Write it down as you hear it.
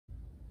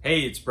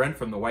Hey, it's Brent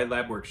from the White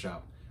Lab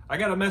Workshop. I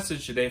got a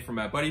message today from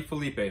my buddy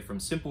Felipe from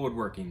Simple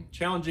Woodworking,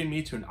 challenging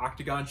me to an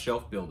octagon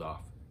shelf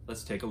build-off.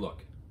 Let's take a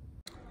look.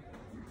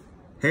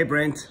 Hey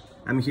Brent,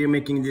 I'm here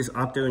making this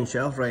octagon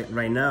shelf right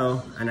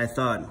now, and I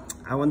thought,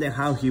 I wonder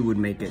how he would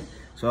make it.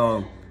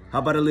 So, how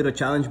about a little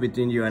challenge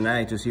between you and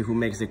I to see who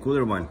makes the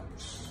cooler one?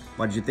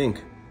 What did you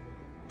think?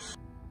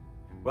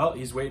 Well,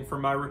 he's waiting for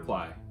my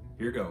reply.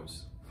 Here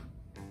goes.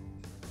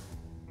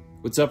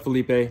 What's up,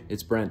 Felipe?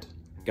 It's Brent.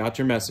 Got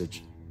your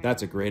message.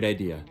 That's a great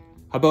idea.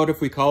 How about if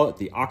we call it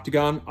the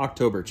Octagon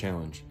October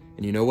Challenge?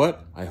 And you know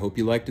what? I hope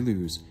you like to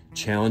lose.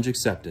 Challenge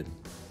accepted.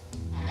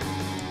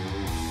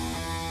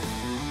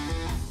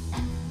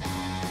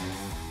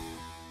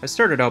 I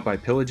started out by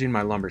pillaging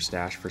my lumber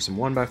stash for some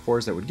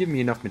 1x4s that would give me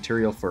enough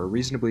material for a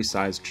reasonably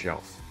sized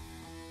shelf.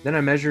 Then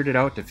I measured it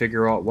out to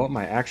figure out what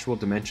my actual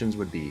dimensions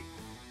would be.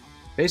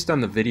 Based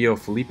on the video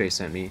Felipe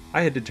sent me,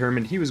 I had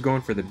determined he was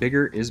going for the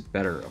bigger is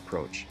better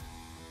approach.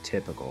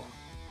 Typical.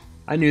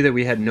 I knew that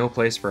we had no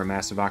place for a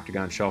massive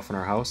octagon shelf in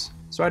our house,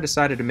 so I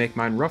decided to make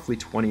mine roughly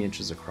 20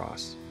 inches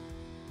across.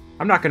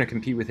 I'm not going to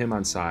compete with him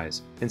on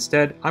size.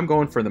 Instead, I'm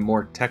going for the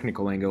more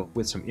technical angle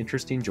with some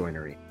interesting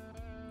joinery.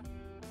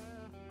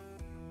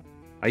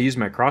 I used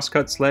my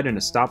crosscut sled and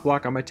a stop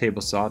block on my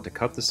table saw to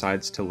cut the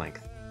sides to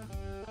length.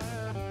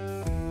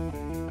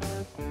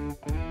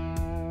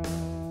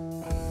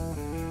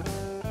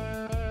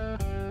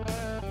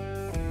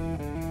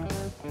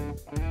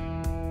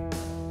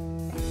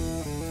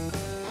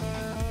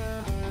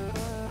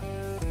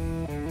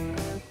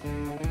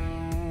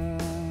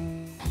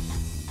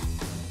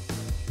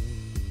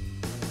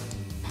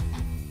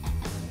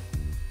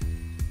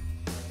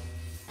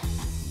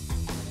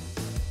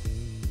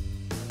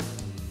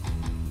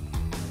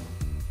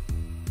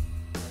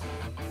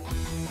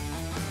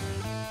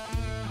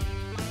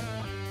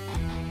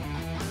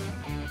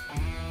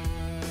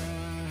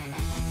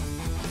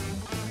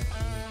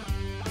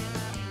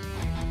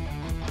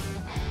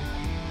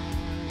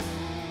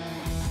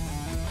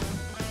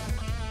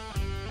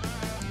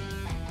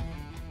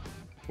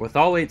 With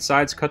all 8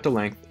 sides cut to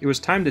length, it was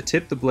time to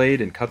tip the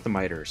blade and cut the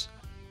miters.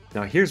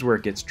 Now here's where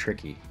it gets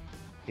tricky.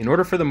 In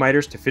order for the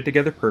miters to fit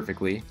together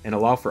perfectly and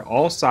allow for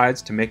all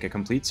sides to make a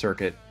complete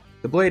circuit,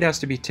 the blade has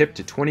to be tipped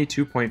to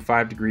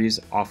 22.5 degrees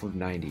off of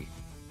 90.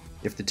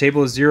 If the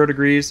table is 0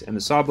 degrees and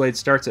the saw blade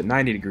starts at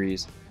 90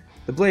 degrees,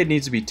 the blade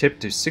needs to be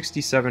tipped to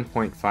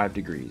 67.5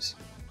 degrees.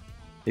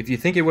 If you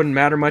think it wouldn't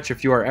matter much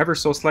if you are ever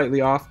so slightly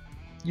off,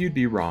 you'd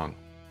be wrong.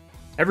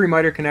 Every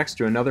miter connects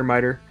to another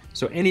miter,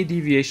 so any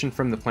deviation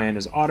from the plan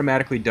is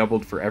automatically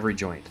doubled for every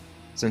joint.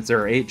 Since there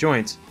are 8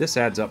 joints, this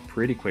adds up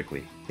pretty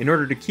quickly. In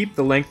order to keep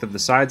the length of the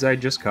sides I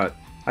just cut,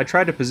 I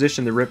tried to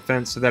position the rip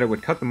fence so that it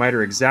would cut the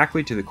miter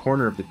exactly to the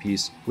corner of the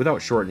piece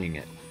without shortening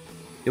it.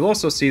 You'll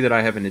also see that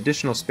I have an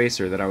additional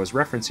spacer that I was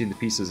referencing the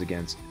pieces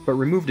against, but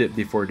removed it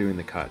before doing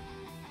the cut.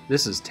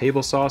 This is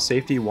Table Saw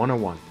Safety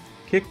 101.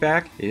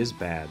 Kickback is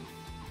bad.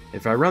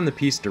 If I run the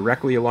piece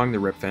directly along the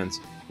rip fence,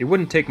 it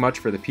wouldn't take much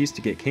for the piece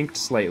to get kinked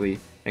slightly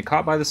and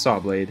caught by the saw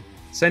blade,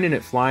 sending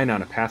it flying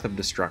on a path of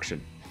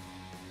destruction.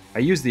 I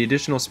used the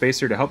additional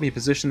spacer to help me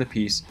position the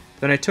piece,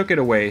 then I took it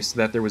away so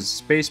that there was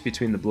space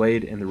between the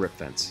blade and the rip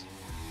fence.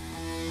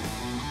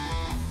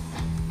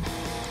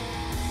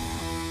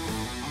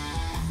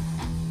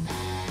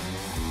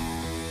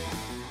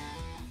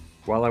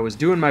 While I was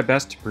doing my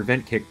best to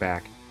prevent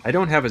kickback, I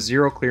don't have a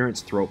zero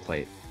clearance throat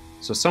plate,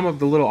 so some of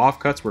the little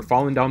offcuts were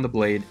falling down the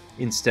blade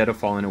instead of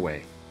falling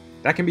away.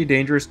 That can be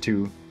dangerous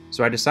too,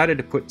 so I decided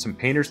to put some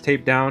painter's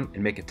tape down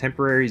and make a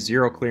temporary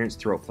zero clearance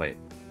throat plate.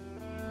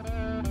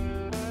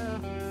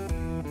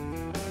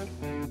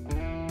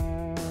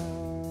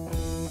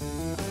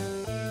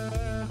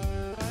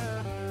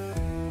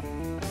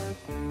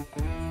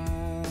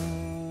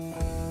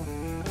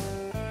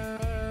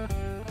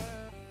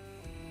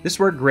 This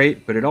worked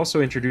great, but it also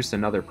introduced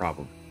another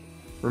problem.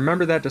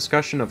 Remember that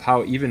discussion of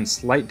how even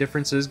slight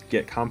differences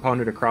get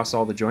compounded across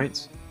all the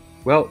joints?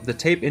 Well, the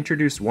tape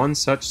introduced one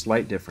such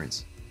slight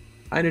difference.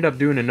 I ended up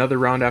doing another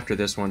round after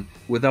this one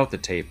without the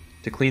tape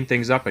to clean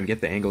things up and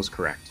get the angles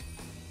correct.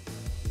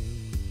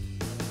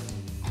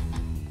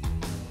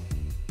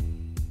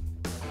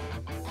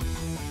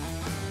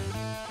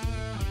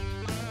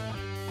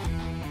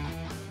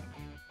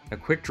 A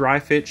quick dry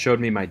fit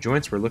showed me my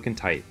joints were looking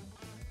tight.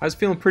 I was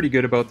feeling pretty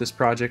good about this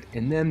project,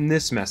 and then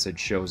this message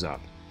shows up.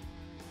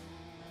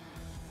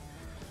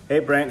 Hey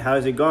Brent,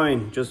 how's it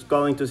going? Just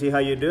calling to see how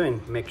you're doing.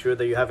 Make sure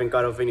that you haven't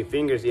cut off any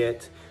fingers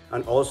yet.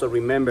 And also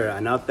remember,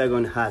 an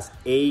octagon has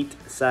 8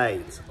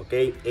 sides,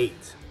 okay? 8.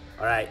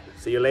 All right,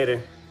 see you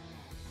later.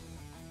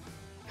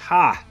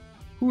 Ha!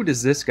 Who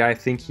does this guy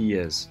think he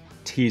is,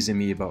 teasing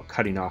me about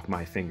cutting off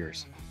my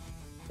fingers?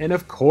 And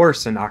of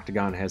course an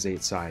octagon has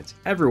 8 sides.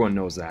 Everyone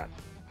knows that.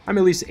 I'm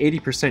at least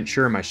 80%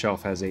 sure my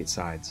shelf has 8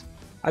 sides.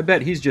 I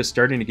bet he's just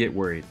starting to get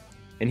worried.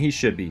 And he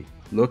should be.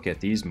 Look at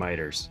these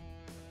miters.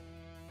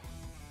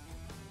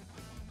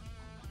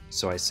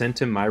 So I sent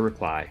him my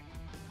reply.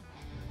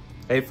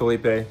 Hey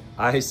Felipe,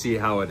 I see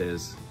how it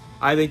is.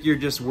 I think you're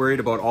just worried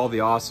about all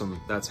the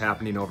awesome that's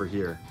happening over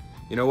here.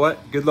 You know what?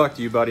 Good luck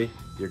to you, buddy.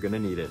 You're gonna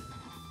need it.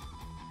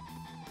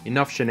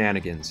 Enough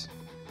shenanigans.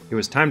 It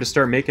was time to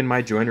start making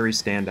my joinery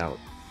stand out.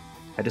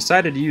 I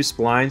decided to use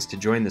splines to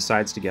join the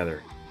sides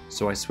together,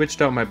 so I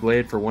switched out my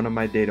blade for one of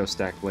my dado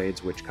stack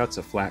blades, which cuts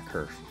a flat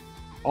kerf,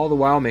 all the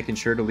while making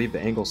sure to leave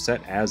the angle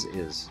set as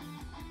is.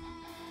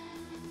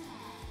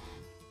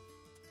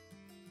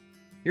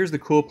 Here's the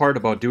cool part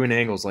about doing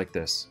angles like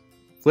this.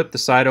 Flip the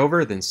side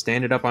over, then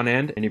stand it up on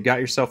end, and you've got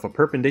yourself a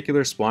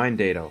perpendicular spline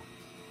dado.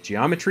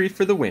 Geometry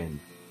for the win.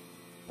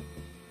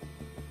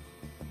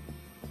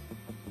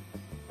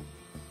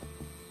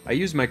 I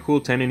used my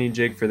cool tenoning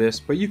jig for this,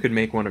 but you could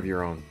make one of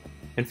your own.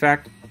 In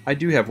fact, I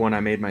do have one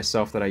I made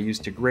myself that I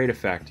used to great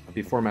effect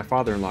before my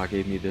father-in-law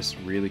gave me this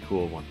really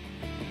cool one.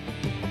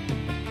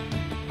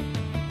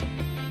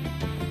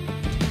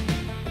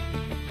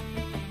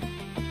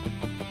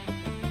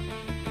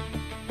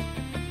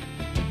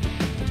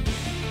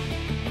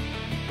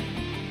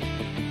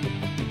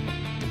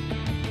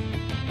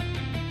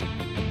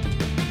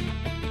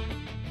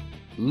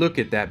 Look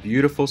at that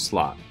beautiful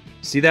slot.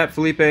 See that,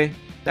 Felipe?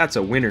 That's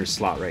a winner's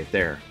slot right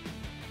there.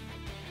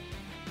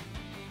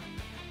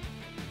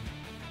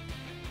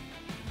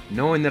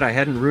 Knowing that I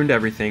hadn't ruined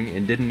everything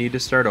and didn't need to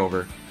start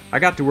over, I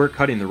got to work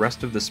cutting the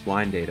rest of the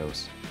spline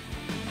dados.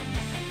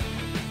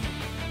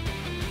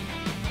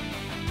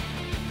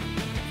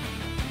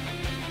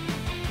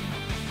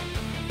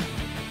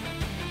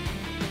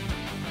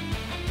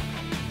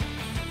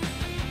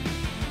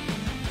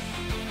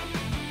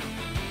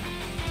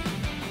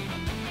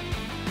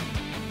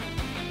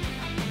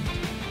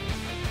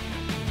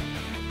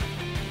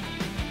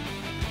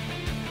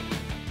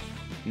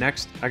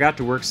 Next, I got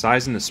to work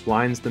sizing the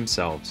splines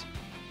themselves.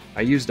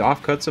 I used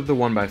offcuts of the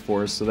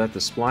 1x4s so that the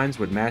splines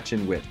would match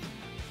in width.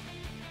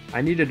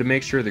 I needed to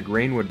make sure the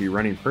grain would be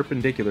running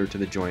perpendicular to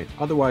the joint,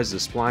 otherwise the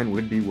spline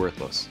would be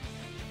worthless.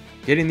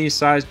 Getting these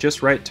sized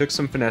just right took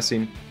some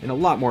finessing and a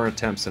lot more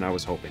attempts than I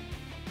was hoping.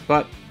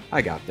 But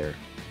I got there.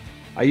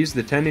 I used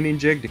the tenoning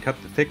jig to cut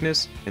the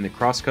thickness and the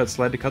crosscut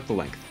sled to cut the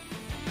length.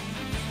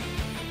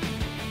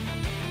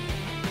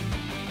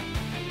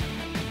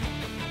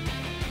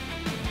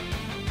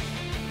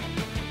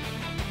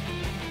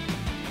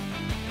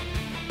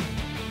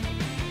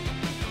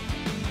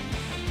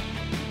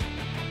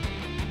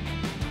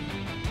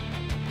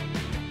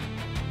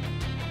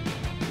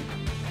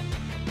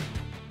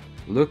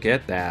 Look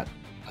at that,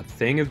 a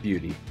thing of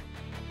beauty.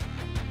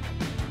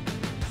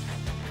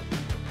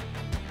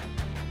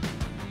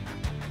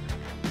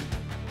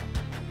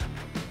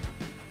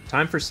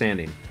 Time for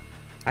sanding.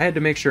 I had to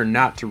make sure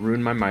not to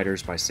ruin my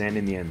miters by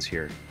sanding the ends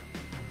here.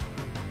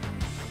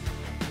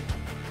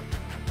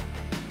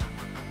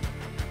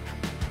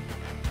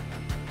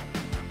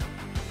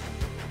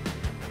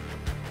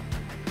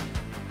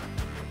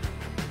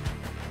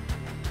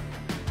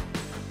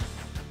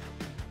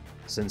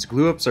 Since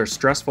glue-ups are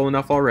stressful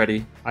enough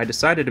already, I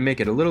decided to make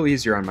it a little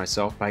easier on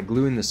myself by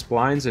gluing the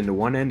splines into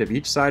one end of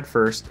each side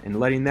first and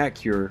letting that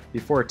cure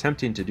before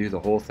attempting to do the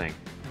whole thing.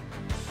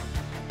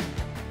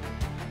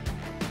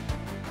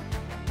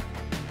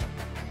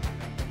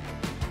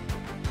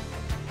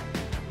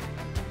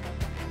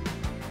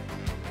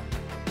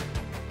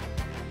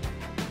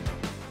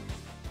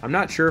 I'm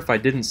not sure if I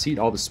didn't seat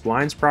all the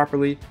splines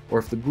properly or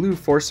if the glue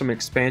forced some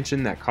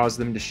expansion that caused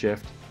them to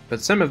shift, but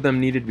some of them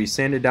needed to be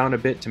sanded down a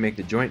bit to make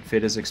the joint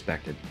fit as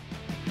expected.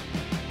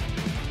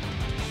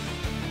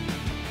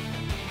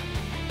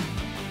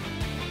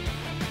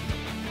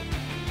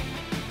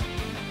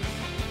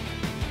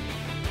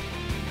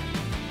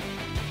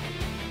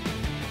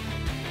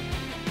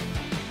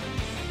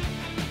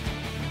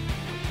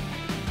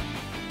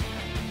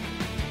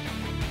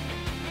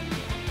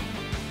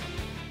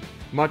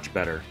 Much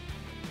better.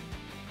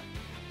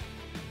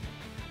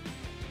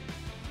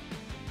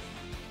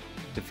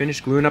 To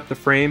finish gluing up the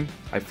frame,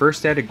 I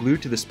first added glue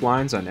to the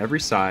splines on every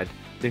side,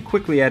 then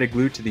quickly added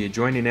glue to the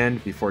adjoining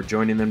end before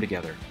joining them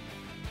together.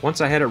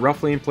 Once I had it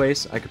roughly in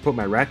place, I could put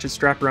my ratchet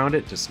strap around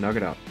it to snug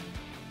it up.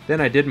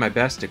 Then I did my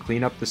best to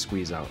clean up the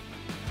squeeze out.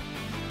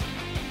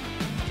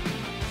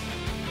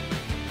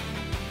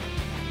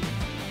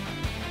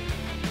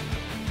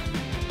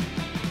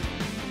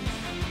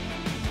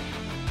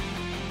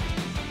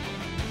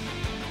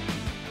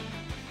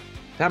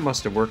 That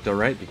must have worked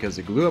alright because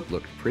the glue up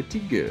looked pretty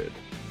good.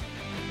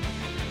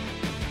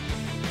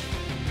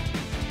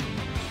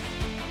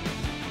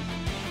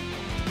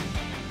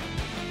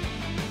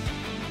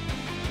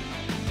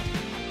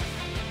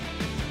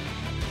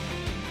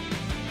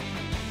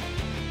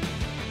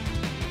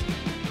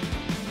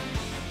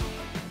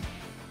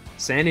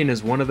 Sanding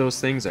is one of those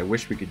things I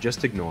wish we could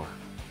just ignore,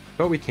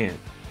 but we can't.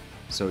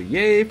 So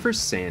yay for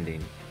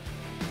sanding.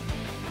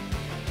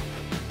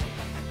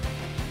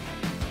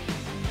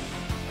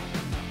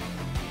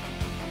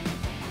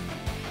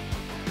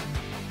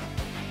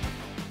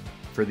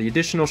 For the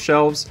additional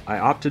shelves, I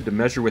opted to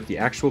measure with the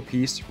actual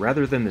piece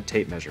rather than the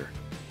tape measure.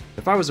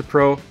 If I was a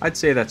pro, I'd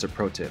say that's a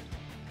pro tip,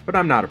 but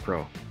I'm not a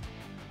pro.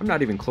 I'm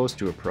not even close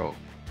to a pro.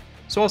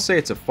 So I'll say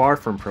it's a far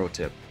from pro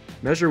tip.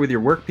 Measure with your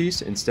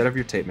workpiece instead of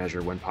your tape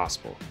measure when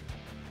possible.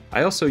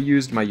 I also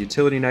used my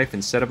utility knife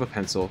instead of a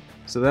pencil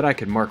so that I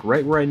could mark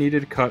right where I needed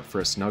to cut for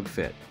a snug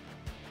fit.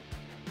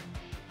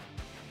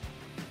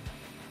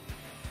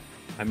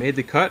 I made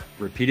the cut,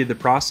 repeated the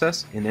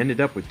process, and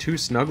ended up with 2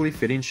 snugly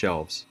fitting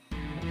shelves.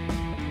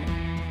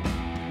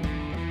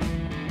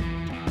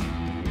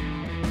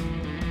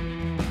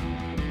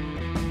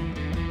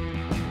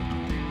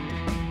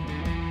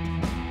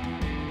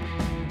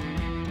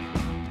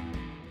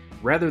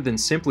 Rather than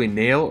simply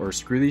nail or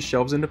screw these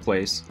shelves into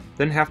place,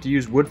 then have to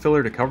use wood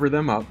filler to cover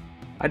them up,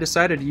 I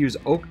decided to use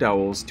oak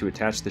dowels to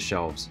attach the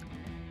shelves.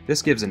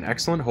 This gives an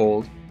excellent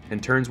hold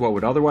and turns what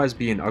would otherwise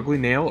be an ugly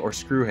nail or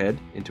screw head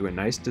into a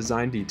nice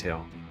design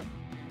detail.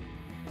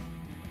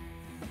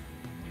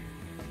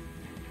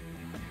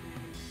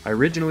 I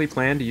originally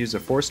planned to use a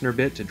Forstner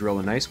bit to drill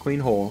a nice clean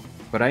hole,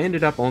 but I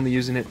ended up only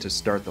using it to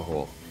start the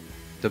hole.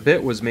 The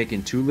bit was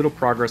making too little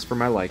progress for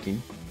my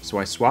liking, so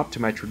I swapped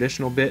to my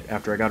traditional bit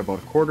after I got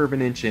about 1/4 of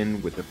an inch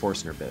in with the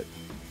Forstner bit.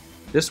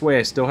 This way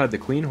I still had the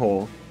clean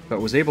hole,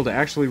 but was able to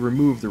actually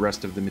remove the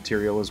rest of the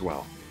material as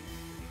well.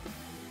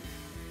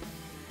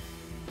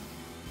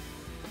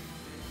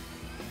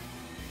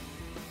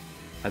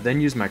 I then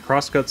used my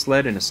crosscut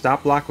sled and a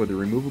stop block with a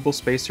removable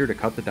spacer to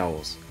cut the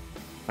dowels.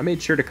 I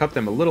made sure to cut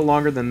them a little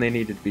longer than they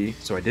needed to be,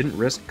 so I didn't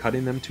risk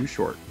cutting them too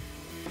short.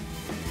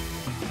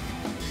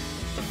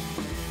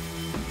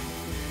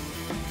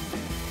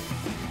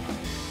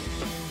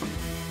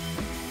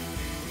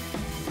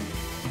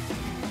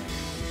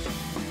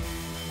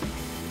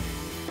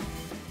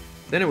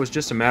 Then it was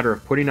just a matter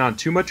of putting on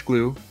too much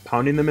glue,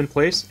 pounding them in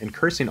place, and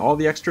cursing all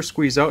the extra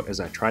squeeze out as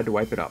I tried to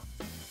wipe it up.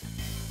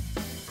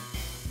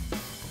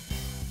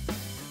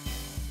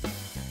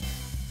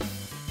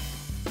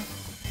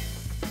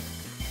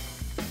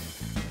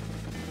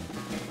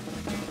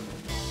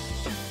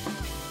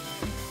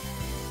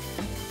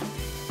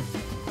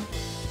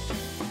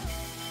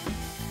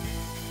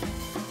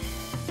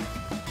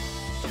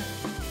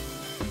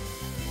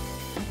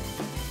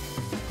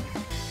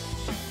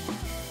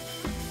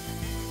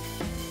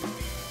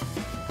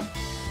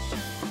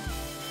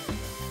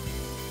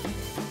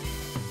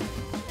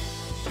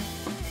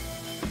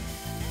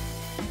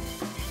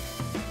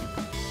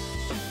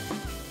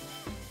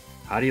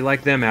 How do you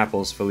like them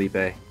apples, Felipe?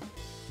 A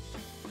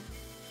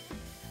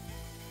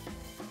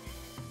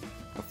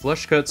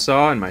flush cut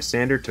saw and my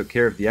sander took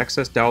care of the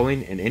excess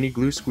doweling and any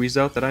glue squeeze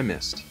out that I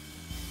missed.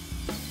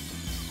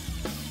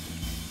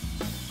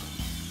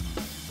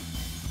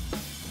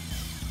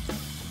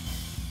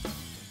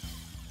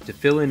 To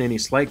fill in any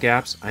slight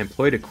gaps, I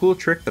employed a cool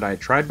trick that I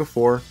had tried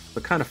before,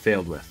 but kind of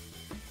failed with.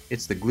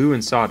 It's the glue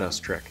and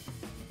sawdust trick.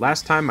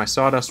 Last time my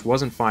sawdust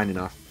wasn't fine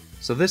enough,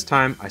 so this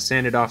time I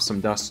sanded off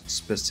some dust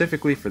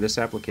specifically for this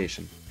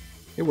application.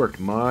 It worked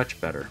much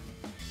better.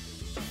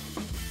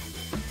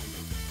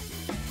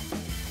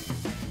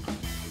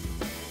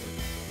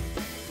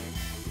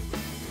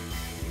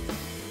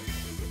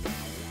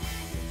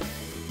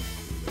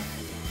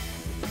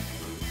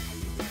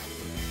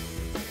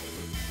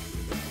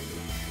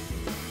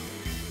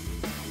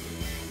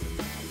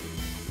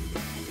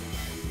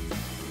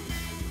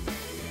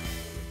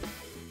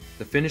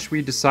 The finish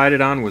we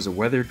decided on was a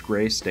weathered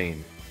gray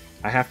stain.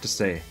 I have to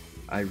say,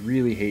 I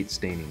really hate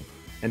staining,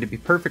 and to be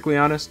perfectly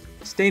honest,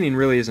 staining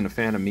really isn't a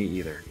fan of me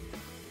either.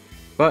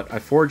 But I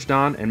forged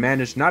on and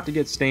managed not to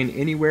get stain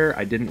anywhere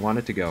I didn't want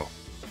it to go.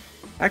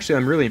 Actually,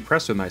 I'm really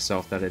impressed with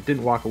myself that I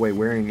didn't walk away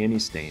wearing any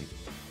stain.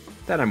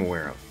 That I'm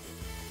aware of.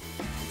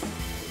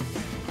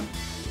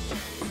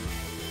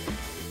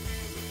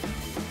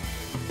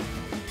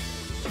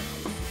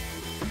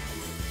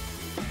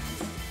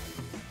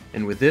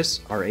 And with this,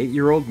 our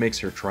 8-year-old makes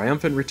her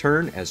triumphant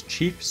return as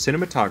chief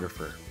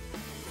cinematographer.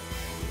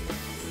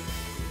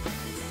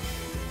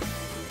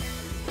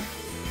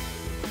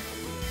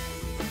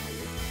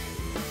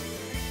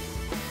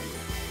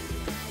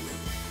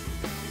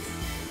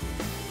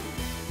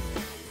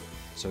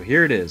 So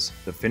here it is,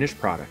 the finished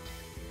product.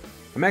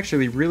 I'm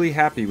actually really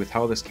happy with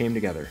how this came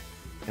together,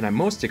 and I'm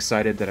most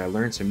excited that I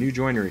learned some new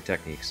joinery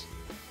techniques.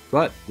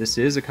 But this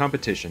is a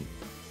competition,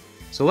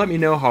 so let me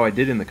know how I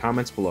did in the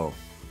comments below.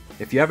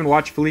 If you haven't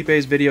watched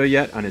Felipe's video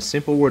yet on his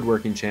Simple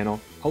Woodworking channel,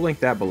 I'll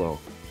link that below.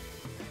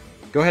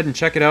 Go ahead and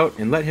check it out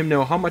and let him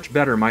know how much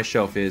better my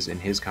shelf is in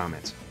his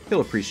comments.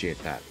 He'll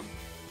appreciate that.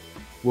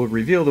 We'll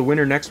reveal the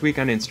winner next week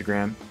on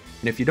Instagram,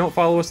 and if you don't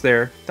follow us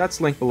there, that's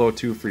linked below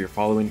too for your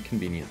following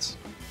convenience.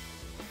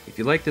 If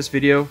you like this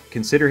video,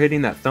 consider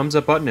hitting that thumbs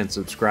up button and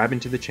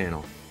subscribing to the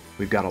channel.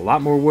 We've got a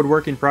lot more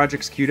woodworking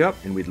projects queued up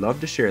and we'd love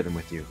to share them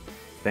with you.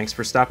 Thanks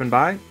for stopping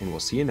by, and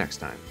we'll see you next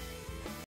time.